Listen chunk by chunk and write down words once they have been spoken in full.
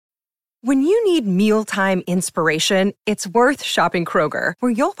When you need mealtime inspiration, it's worth shopping Kroger,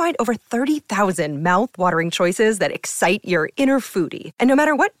 where you'll find over 30,000 mouth-watering choices that excite your inner foodie. And no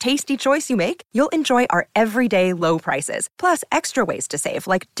matter what tasty choice you make, you'll enjoy our everyday low prices, plus extra ways to save,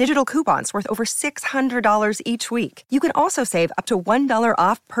 like digital coupons worth over $600 each week. You can also save up to $1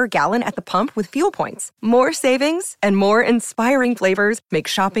 off per gallon at the pump with fuel points. More savings and more inspiring flavors make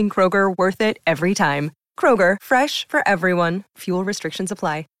shopping Kroger worth it every time. Kroger, fresh for everyone. Fuel restrictions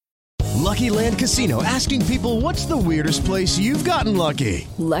apply. Lucky Land Casino, asking people, what's the weirdest place you've gotten lucky?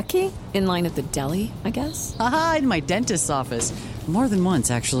 Lucky? In line at the deli, I guess? Aha, in my dentist's office. More than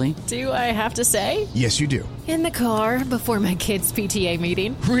once, actually. Do I have to say? Yes, you do. In the car before my kids' PTA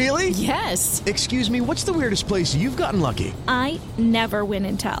meeting. Really? Yes. Excuse me, what's the weirdest place you've gotten lucky? I never win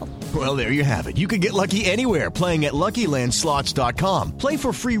and tell. Well, there you have it. You can get lucky anywhere, playing at LuckyLandSlots.com. Play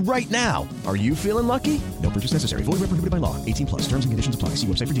for free right now. Are you feeling lucky? No purchase necessary. Void where prohibited by law. 18+. Terms and conditions apply. See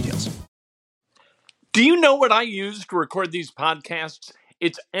website for details. Do you know what I use to record these podcasts?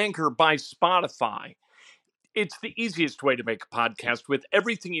 It's Anchor by Spotify. It's the easiest way to make a podcast with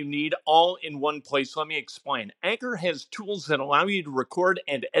everything you need all in one place. Let me explain. Anchor has tools that allow you to record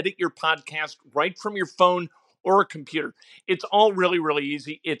and edit your podcast right from your phone or a computer. It's all really, really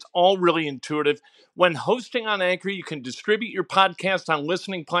easy. It's all really intuitive. When hosting on Anchor, you can distribute your podcast on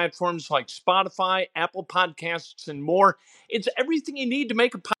listening platforms like Spotify, Apple Podcasts, and more. It's everything you need to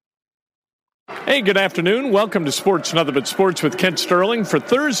make a podcast. Hey, good afternoon. Welcome to Sports Nothing But Sports with Kent Sterling for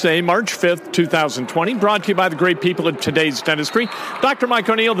Thursday, March 5th, 2020. Brought to you by the great people at Today's Dentistry. Dr. Mike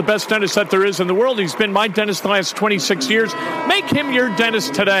O'Neill, the best dentist that there is in the world. He's been my dentist the last 26 years. Make him your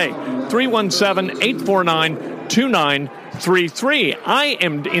dentist today. 317-849-2933. I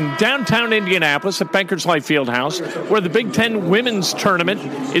am in downtown Indianapolis at Bankers Life Fieldhouse, where the Big Ten Women's Tournament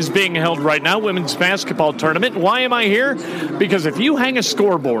is being held right now, women's basketball tournament. Why am I here? Because if you hang a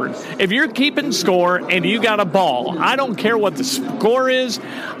scoreboard, if you're keeping score and you got a ball, I don't care what the score is,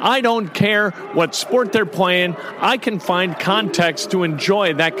 I don't care what sport they're playing, I can find context to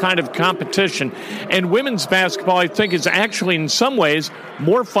enjoy that kind of competition. And women's basketball, I think, is actually in some ways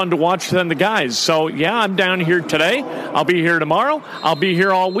more fun to watch than the guys. So, yeah, I'm down here today. I'll be here tomorrow. I'll be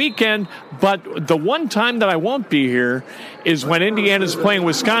here all weekend. But the one time that I won't be here is when Indiana's playing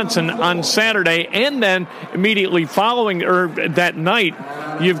Wisconsin on Saturday, and then immediately following, or that night,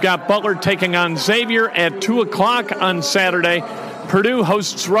 you've got Butler taking on Xavier at 2 o'clock on Saturday. Purdue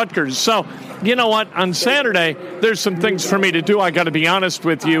hosts Rutgers. So, you know what? On Saturday, there's some things for me to do, I got to be honest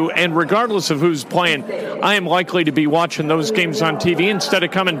with you. And regardless of who's playing, I am likely to be watching those games on TV instead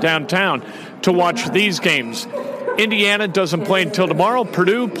of coming downtown to watch these games. Indiana doesn't play until tomorrow.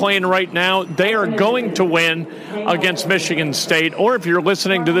 Purdue playing right now. They are going to win against Michigan State. Or if you're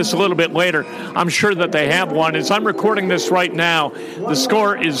listening to this a little bit later, I'm sure that they have won. As I'm recording this right now, the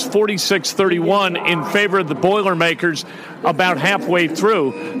score is 46-31 in favor of the Boilermakers about halfway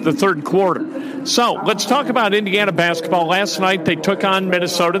through the third quarter. So let's talk about Indiana basketball. Last night they took on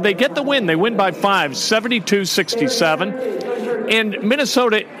Minnesota. They get the win. They win by 5, 72-67. And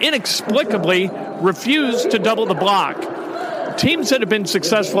Minnesota inexplicably refused to double the block. Teams that have been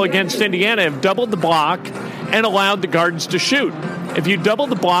successful against Indiana have doubled the block and allowed the guards to shoot. If you double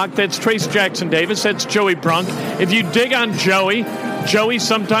the block, that's Trace Jackson Davis, that's Joey Brunk. If you dig on Joey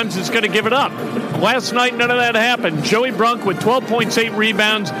sometimes is going to give it up. Last night, none of that happened. Joey Brunk with 12 points, 8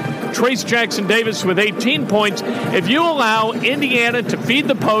 rebounds. Trace Jackson Davis with 18 points. If you allow Indiana to feed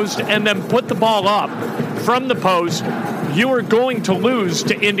the post and then put the ball up from the post, you are going to lose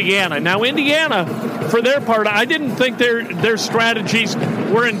to Indiana. Now, Indiana, for their part, I didn't think their strategies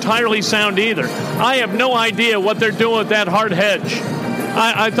were entirely sound either. I have no idea what they're doing with that hard hedge.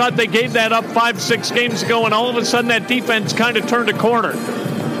 I thought they gave that up 5-6 games ago, and all of a sudden that defense kind of turned a corner.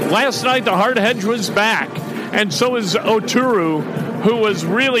 Last night, the hard hedge was back, and so is Oturu, who was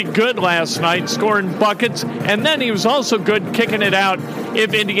really good last night, scoring buckets, and then he was also good kicking it out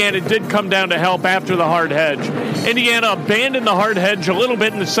if Indiana did come down to help after the hard hedge. Indiana abandoned the hard hedge a little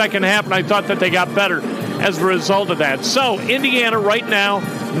bit in the second half, and I thought that they got better as a result of that. So Indiana right now,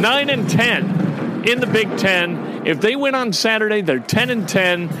 9-10 in the Big Ten. If they win on Saturday, they're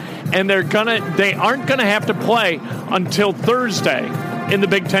 10-10, and they aren't gonna have to play until Thursday in the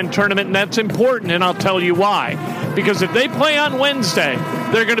Big Ten tournament, and that's important, and I'll tell you why. Because if they play on Wednesday,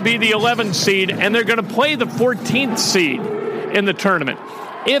 they're going to be the 11th seed, and they're going to play the 14th seed in the tournament.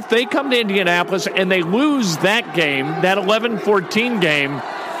 If they come to Indianapolis and they lose that game, that 11-14 game,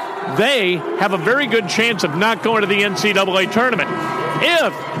 they have a very good chance of not going to the NCAA tournament.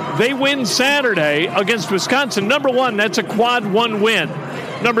 If they win Saturday against Wisconsin, number one, that's a quad one win.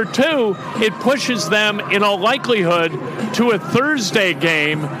 Number two, it pushes them in all likelihood to a Thursday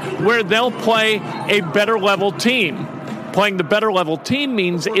game where they'll play a better level team. Playing the better level team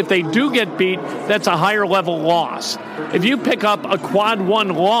means if they do get beat, that's a higher level loss. If you pick up a quad one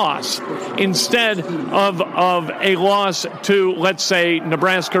loss instead of a loss to, let's say,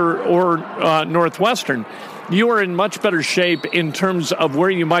 Nebraska or Northwestern, you are in much better shape in terms of where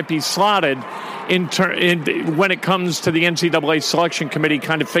you might be slotted when it comes to the NCAA selection committee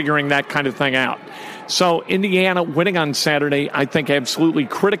kind of figuring that kind of thing out. So Indiana winning on Saturday, I think absolutely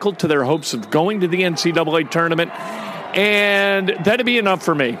critical to their hopes of going to the NCAA tournament. And that'd be enough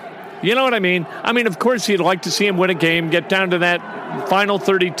for me. You know what I mean? I mean, of course, you'd like to see him win a game, get down to that final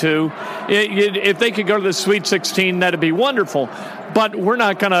 32. If they could go to the Sweet 16, that'd be wonderful. But we're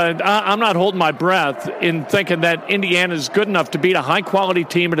not going to – I'm not holding my breath in thinking that Indiana is good enough to beat a high-quality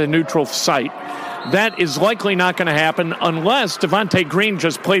team at a neutral site. That is likely not going to happen unless Devontae Green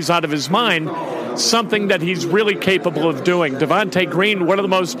just plays out of his mind, something that he's really capable of doing. Devontae Green, one of the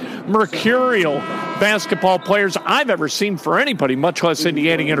most mercurial basketball players I've ever seen for anybody, much less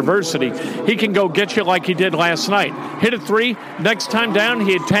Indiana University. He can go get you like he did last night. Hit a three, next time down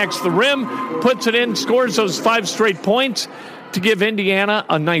he attacks the rim, puts it in, scores those 5 straight points to give Indiana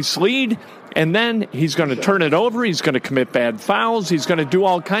a nice lead. And then he's going to turn it over. He's going to commit bad fouls. He's going to do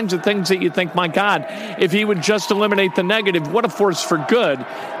all kinds of things that you think, my God, if he would just eliminate the negative, what a force for good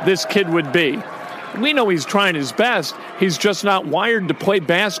this kid would be. We know he's trying his best. He's just not wired to play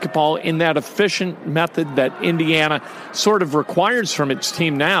basketball in that efficient method that Indiana sort of requires from its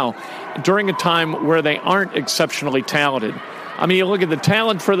team now during a time where they aren't exceptionally talented. I mean, you look at the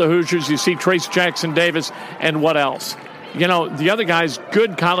talent for the Hoosiers, you see Trace Jackson Davis, and what else? You know, the other guys,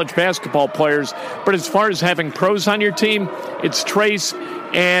 good college basketball players, but as far as having pros on your team, it's Trace,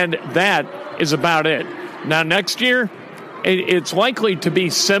 and that is about it. Now, next year, it's likely to be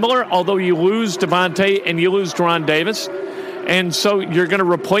similar, although you lose Devontae and you lose Deron Davis. And so you're going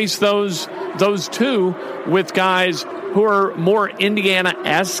to replace those two with guys who are more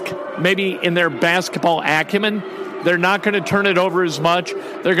Indiana-esque, maybe in their basketball acumen. They're not going to turn it over as much.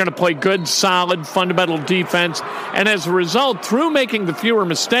 They're going to play good, solid, fundamental defense. And as a result, through making the fewer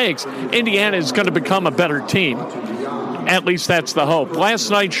mistakes, Indiana is going to become a better team. At least that's the hope.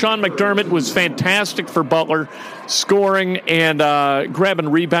 Last night, Sean McDermott was fantastic for Butler, scoring and grabbing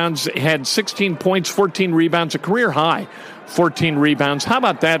rebounds. Had 16 points, 14 rebounds, a career high, 14 rebounds. How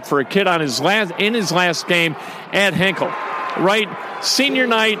about that for a kid in his last game at Hinkle? Right? Senior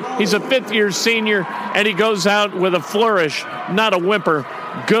night, he's a fifth-year senior, and he goes out with a flourish, not a whimper.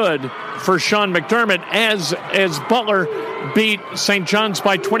 Good for Sean McDermott as Butler beat St. John's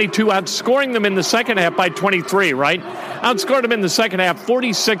by 22, outscoring them in the second half by 23, right? Outscored them in the second half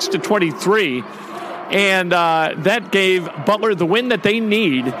 46-23, and that gave Butler the win that they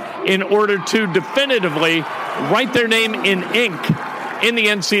need in order to definitively write their name in ink in the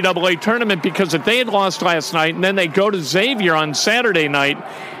NCAA tournament, because if they had lost last night and then they go to Xavier on Saturday night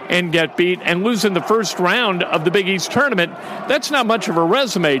and get beat and lose in the first round of the Big East tournament, that's not much of a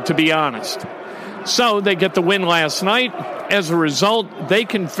resume, to be honest. So they get the win last night. As a result, they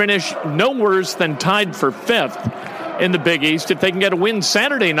can finish no worse than tied for fifth in the Big East. If they can get a win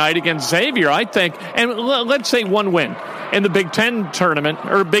Saturday night against Xavier, I think, and let's say one win in the Big Ten tournament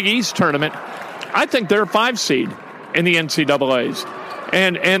or Big East tournament, I think they're a 5 seed in the NCAAs.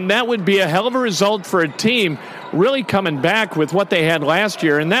 And that would be a hell of a result for a team really coming back with what they had last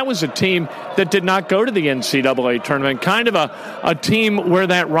year. And that was a team that did not go to the NCAA tournament, kind of a team where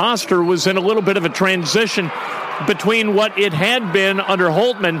that roster was in a little bit of a transition between what it had been under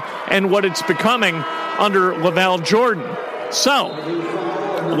Holtman and what it's becoming under Lavelle Jordan. So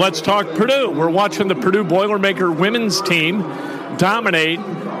let's talk Purdue. We're watching the Purdue Boilermaker women's team dominate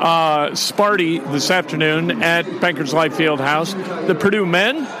Sparty this afternoon at Bankers Life Fieldhouse. The Purdue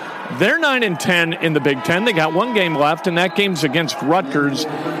men, they're 9-10 in the Big Ten. They got one game left, and that game's against Rutgers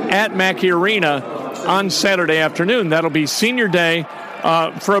at Mackey Arena on Saturday afternoon. That'll be senior day.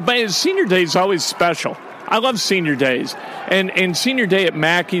 Senior day is always special. I love senior days. And senior day at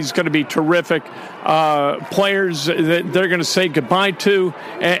Mackey is going to be terrific. Players that they're going to say goodbye to,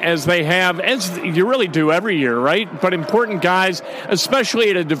 as they have, as you really do every year, right? But important guys,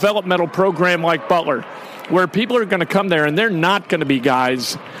 especially at a developmental program like Butler, where people are going to come there and they're not going to be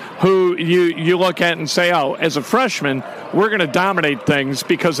guys who you look at and say, oh, as a freshman, we're going to dominate things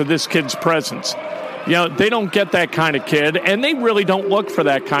because of this kid's presence. You know, they don't get that kind of kid, and they really don't look for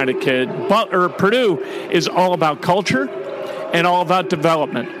that kind of kid. Purdue is all about culture and all about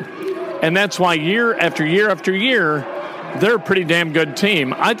development. And that's why year after year after year, they're a pretty damn good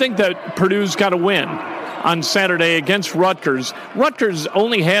team. I think that Purdue's got to win. on Saturday against Rutgers. Rutgers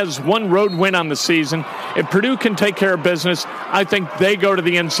only has one road win on the season. If Purdue can take care of business, I think they go to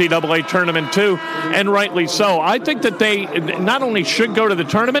the NCAA tournament too, and rightly so. I think that they not only should go to the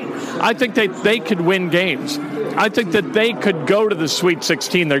tournament, I think that they could win games. I think that they could go to the Sweet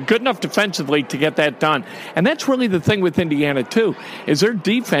 16. They're good enough defensively to get that done. And that's really the thing with Indiana, too, is their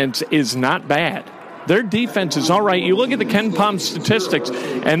defense is not bad. Their defense is all right. You look at the Ken Pom statistics,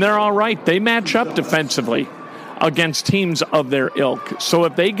 and they're all right. They match up defensively against teams of their ilk. So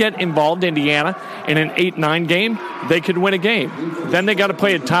if they get involved, Indiana, in an 8-9 game, they could win a game. Then they got to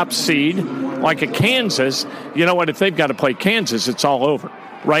play a top seed like a Kansas. You know what? If they've got to play Kansas, it's all over.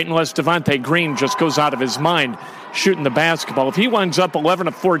 Right, unless Devontae Green just goes out of his mind shooting the basketball. If he winds up 11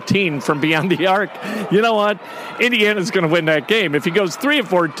 of 14 from beyond the arc, you know what? Indiana's going to win that game. If he goes 3 of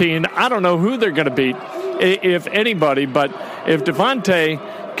 14, I don't know who they're going to beat, if anybody. But if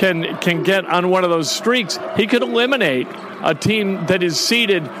Devontae can get on one of those streaks, he could eliminate a team that is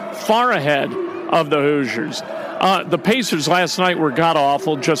seeded far ahead of the Hoosiers. The Pacers last night were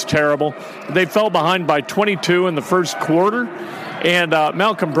god-awful, just terrible. They fell behind by 22 in the first quarter. And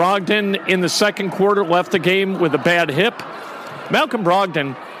Malcolm Brogdon in the second quarter left the game with a bad hip. Malcolm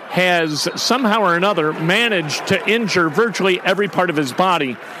Brogdon has somehow or another managed to injure virtually every part of his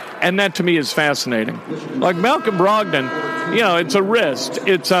body, and that to me is fascinating. Like Malcolm Brogdon, you know, it's a wrist,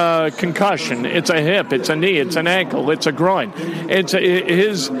 it's a concussion, it's a hip, it's a knee, it's an ankle, it's a groin. It's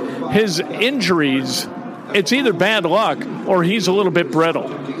his injuries. It's either bad luck or he's a little bit brittle,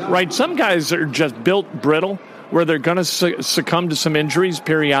 right? Some guys are just built brittle, where they're going to succumb to some injuries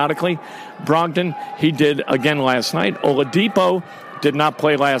periodically. Brogdon, he did again last night. Oladipo did not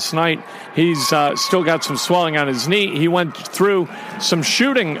play last night. He's still got some swelling on his knee. He went through some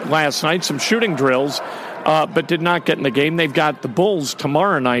shooting last night, some shooting drills, but did not get in the game. They've got the Bulls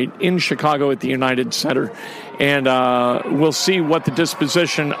tomorrow night in Chicago at the United Center. And we'll see what the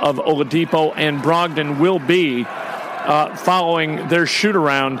disposition of Oladipo and Brogdon will be following their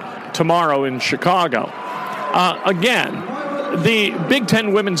shoot-around tomorrow in Chicago. Again, the Big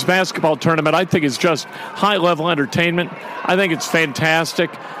Ten women's basketball tournament, I think, is just high-level entertainment. I think it's fantastic.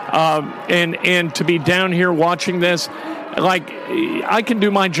 And to be down here watching this, like, I can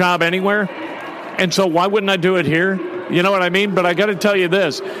do my job anywhere. And so why wouldn't I do it here? You know what I mean? But I got to tell you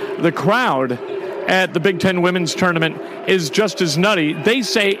this. The crowd at the Big Ten women's tournament is just as nutty. They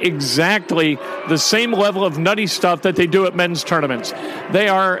say exactly the same level of nutty stuff that they do at men's tournaments. They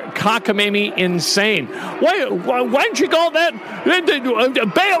are cockamamie insane. Why didn't you call that?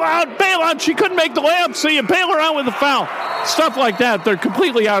 Bail out. She couldn't make the layup, so you bail her out with a foul. Stuff like that. They're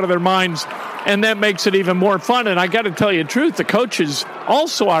completely out of their minds, and that makes it even more fun. And I got to tell you the truth, the coaches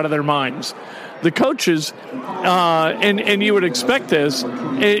also out of their minds. The coaches, and you would expect this,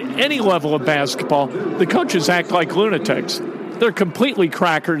 at any level of basketball, the coaches act like lunatics. They're completely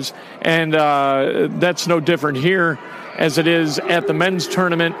crackers, and that's no different here as it is at the men's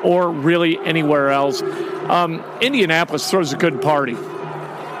tournament or really anywhere else. Indianapolis throws a good party.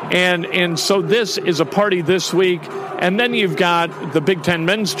 And so this is a party this week. And then you've got the Big Ten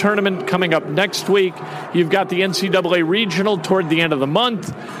men's tournament coming up next week. You've got the NCAA regional toward the end of the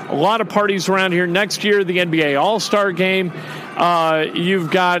month. A lot of parties around here next year, the NBA All-Star game. You've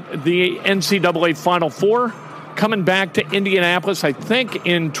got the NCAA Final Four coming back to Indianapolis, I think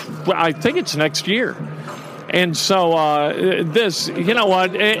it's next year. And so this, you know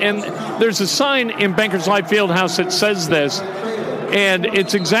what, and there's a sign in Bankers Life Fieldhouse that says this, and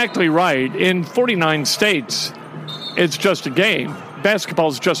it's exactly right. In 49 states, it's just a game. Basketball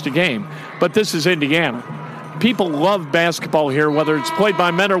is just a game. But this is Indiana. People love basketball here. Whether it's played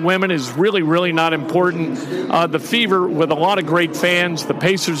by men or women is really, really not important. The Fever with a lot of great fans. The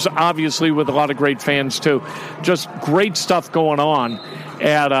Pacers, obviously, with a lot of great fans, too. Just great stuff going on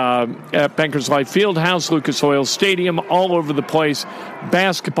at Bankers Life Fieldhouse, Lucas Oil Stadium, all over the place.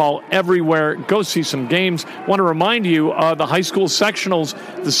 Basketball everywhere. Go see some games. Want to remind you, the high school sectionals,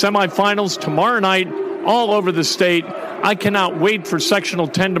 the semifinals tomorrow night, all over the state. I cannot wait for Sectional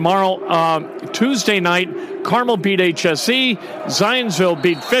 10 tomorrow. Tuesday night, Carmel beat HSE. Zionsville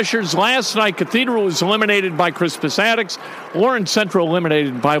beat Fishers. Last night, Cathedral was eliminated by Crispus Attucks. Lawrence Central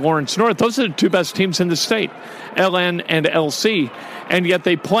eliminated by Lawrence North. Those are the two best teams in the state, LN and LC. And yet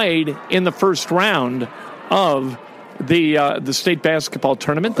they played in the first round of the state basketball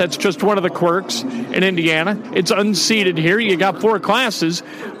tournament. That's just one of the quirks in Indiana. It's unseeded here. You got 4 classes,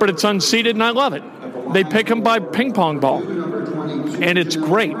 but it's unseeded, and I love it. They pick them by ping pong ball, and it's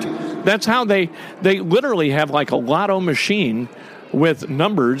great. That's how they literally have like a lotto machine with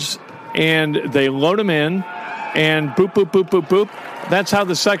numbers, and they load them in, and boop, boop, boop, boop, boop. That's how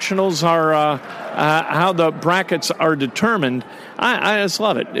the sectionals how the brackets are determined. I just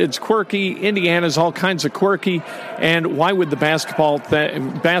love it. It's quirky. Indiana's all kinds of quirky. And why would the basketball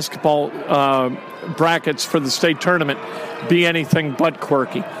brackets for the state tournament be anything but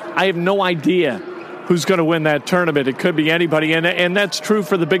quirky? I have no idea who's going to win that tournament. It could be anybody, and that's true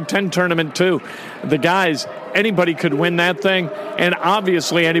for the Big Ten tournament too. The guys, anybody could win that thing, and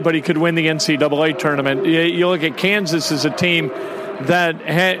obviously anybody could win the NCAA tournament. You look at Kansas as a team that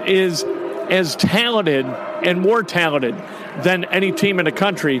is as talented and more talented than any team in the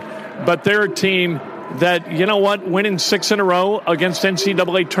country, but they're a team that, you know what, winning 6 in a row against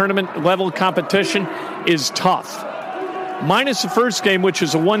NCAA tournament level competition is tough. Minus the first game, which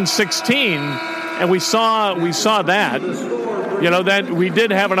is a 116, and we saw that. You know, that we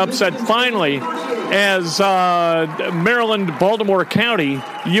did have an upset finally as Maryland, Baltimore County,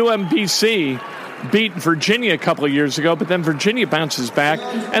 UMBC beat Virginia a couple of years ago, but then Virginia bounces back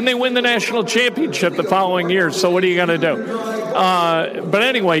and they win the national championship the following year. So what are you going to do? But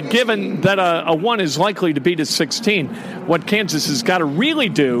anyway, given that a 1 is likely to beat a 16, what Kansas has got to really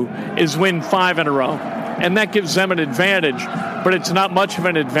do is win 5 in a row. And that gives them an advantage, but it's not much of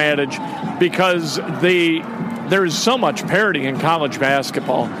an advantage because there is so much parity in college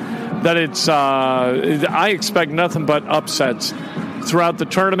basketball that it's I expect nothing but upsets throughout the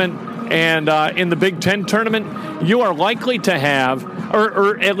tournament. And in the Big Ten tournament, you are likely to have,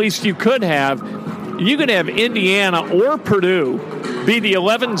 or at least you could have Indiana or Purdue be the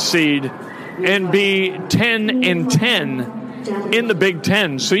 11 seed and be 10-10 in the Big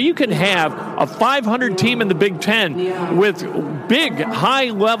Ten. So you can have a 500 team in the Big Ten with big,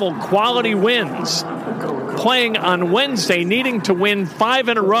 high-level quality wins playing on Wednesday, needing to win 5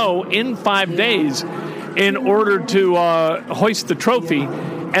 in a row in 5 days in order to hoist the trophy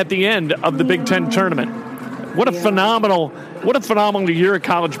at the end of the Big Ten tournament. What a phenomenal year of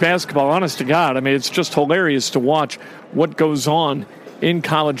college basketball, honest to God. I mean, it's just hilarious to watch what goes on in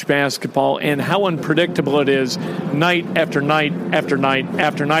college basketball and how unpredictable it is night after night after night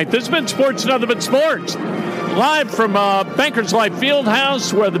after night. This has been Sports Nothing But Sports, live from Bankers Life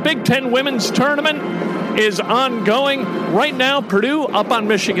Fieldhouse, where the Big Ten Women's Tournament is ongoing. Right now, Purdue up on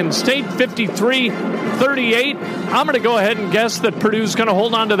Michigan State, 53-38. I'm going to go ahead and guess that Purdue's going to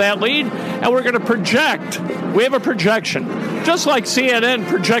hold on to that lead, and we're going to project. We have a projection. Just like CNN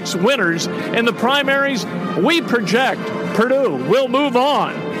projects winners in the primaries, we project Purdue will move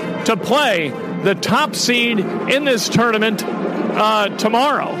on to play the top seed in this tournament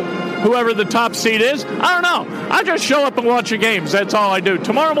tomorrow. Whoever the top seed is, I don't know. I just show up and watch the games. That's all I do.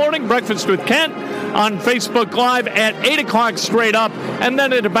 Tomorrow morning, Breakfast with Kent on Facebook Live at 8 o'clock straight up, and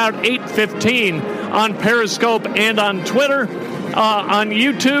then at about 8:15 on Periscope and on Twitter. On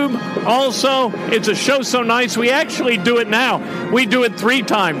YouTube also. It's a show so nice we actually do it now. We do it 3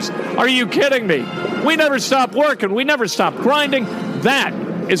 times. Are you kidding me? We never stop working. We never stop grinding. That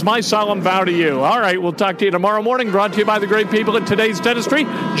is my solemn vow to you. All right, we'll talk to you tomorrow morning, brought to you by the great people at Today's Dentistry.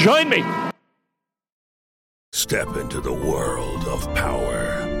 Join me. Step into the world of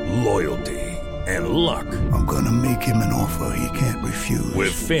power, loyalty, and luck. I'm going to make him an offer he can't refuse.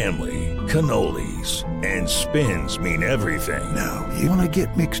 With family, cannolis, and spins mean everything. Now, you want to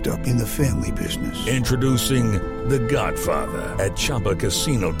get mixed up in the family business. Introducing The Godfather at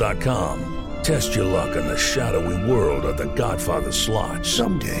ChumbaCasino.com. Test your luck in the shadowy world of The Godfather slot.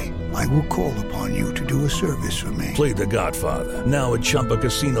 Someday, I will call upon you to do a service for me. Play The Godfather, now at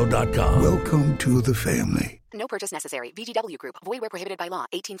ChumbaCasino.com. Welcome to the family. No purchase necessary. VGW Group. Void where prohibited by law.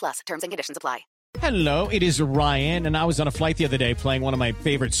 18+. Terms and conditions apply. Hello, it is Ryan, and I was on a flight the other day playing one of my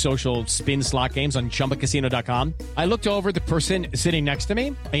favorite social spin slot games on ChumbaCasino.com. I looked over the person sitting next to me,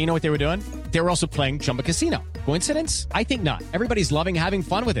 and you know what they were doing? They were also playing Chumba Casino. Coincidence? I think not. Everybody's loving having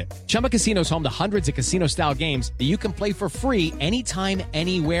fun with it. Chumba Casino is home to hundreds of casino-style games that you can play for free anytime,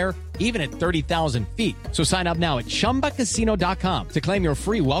 anywhere, even at 30,000 feet. So sign up now at ChumbaCasino.com to claim your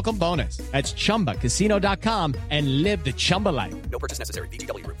free welcome bonus. That's ChumbaCasino.com and live the Chumba life. No purchase necessary.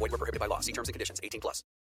 VGW Group. Void where prohibited by law. See terms and conditions. 18+.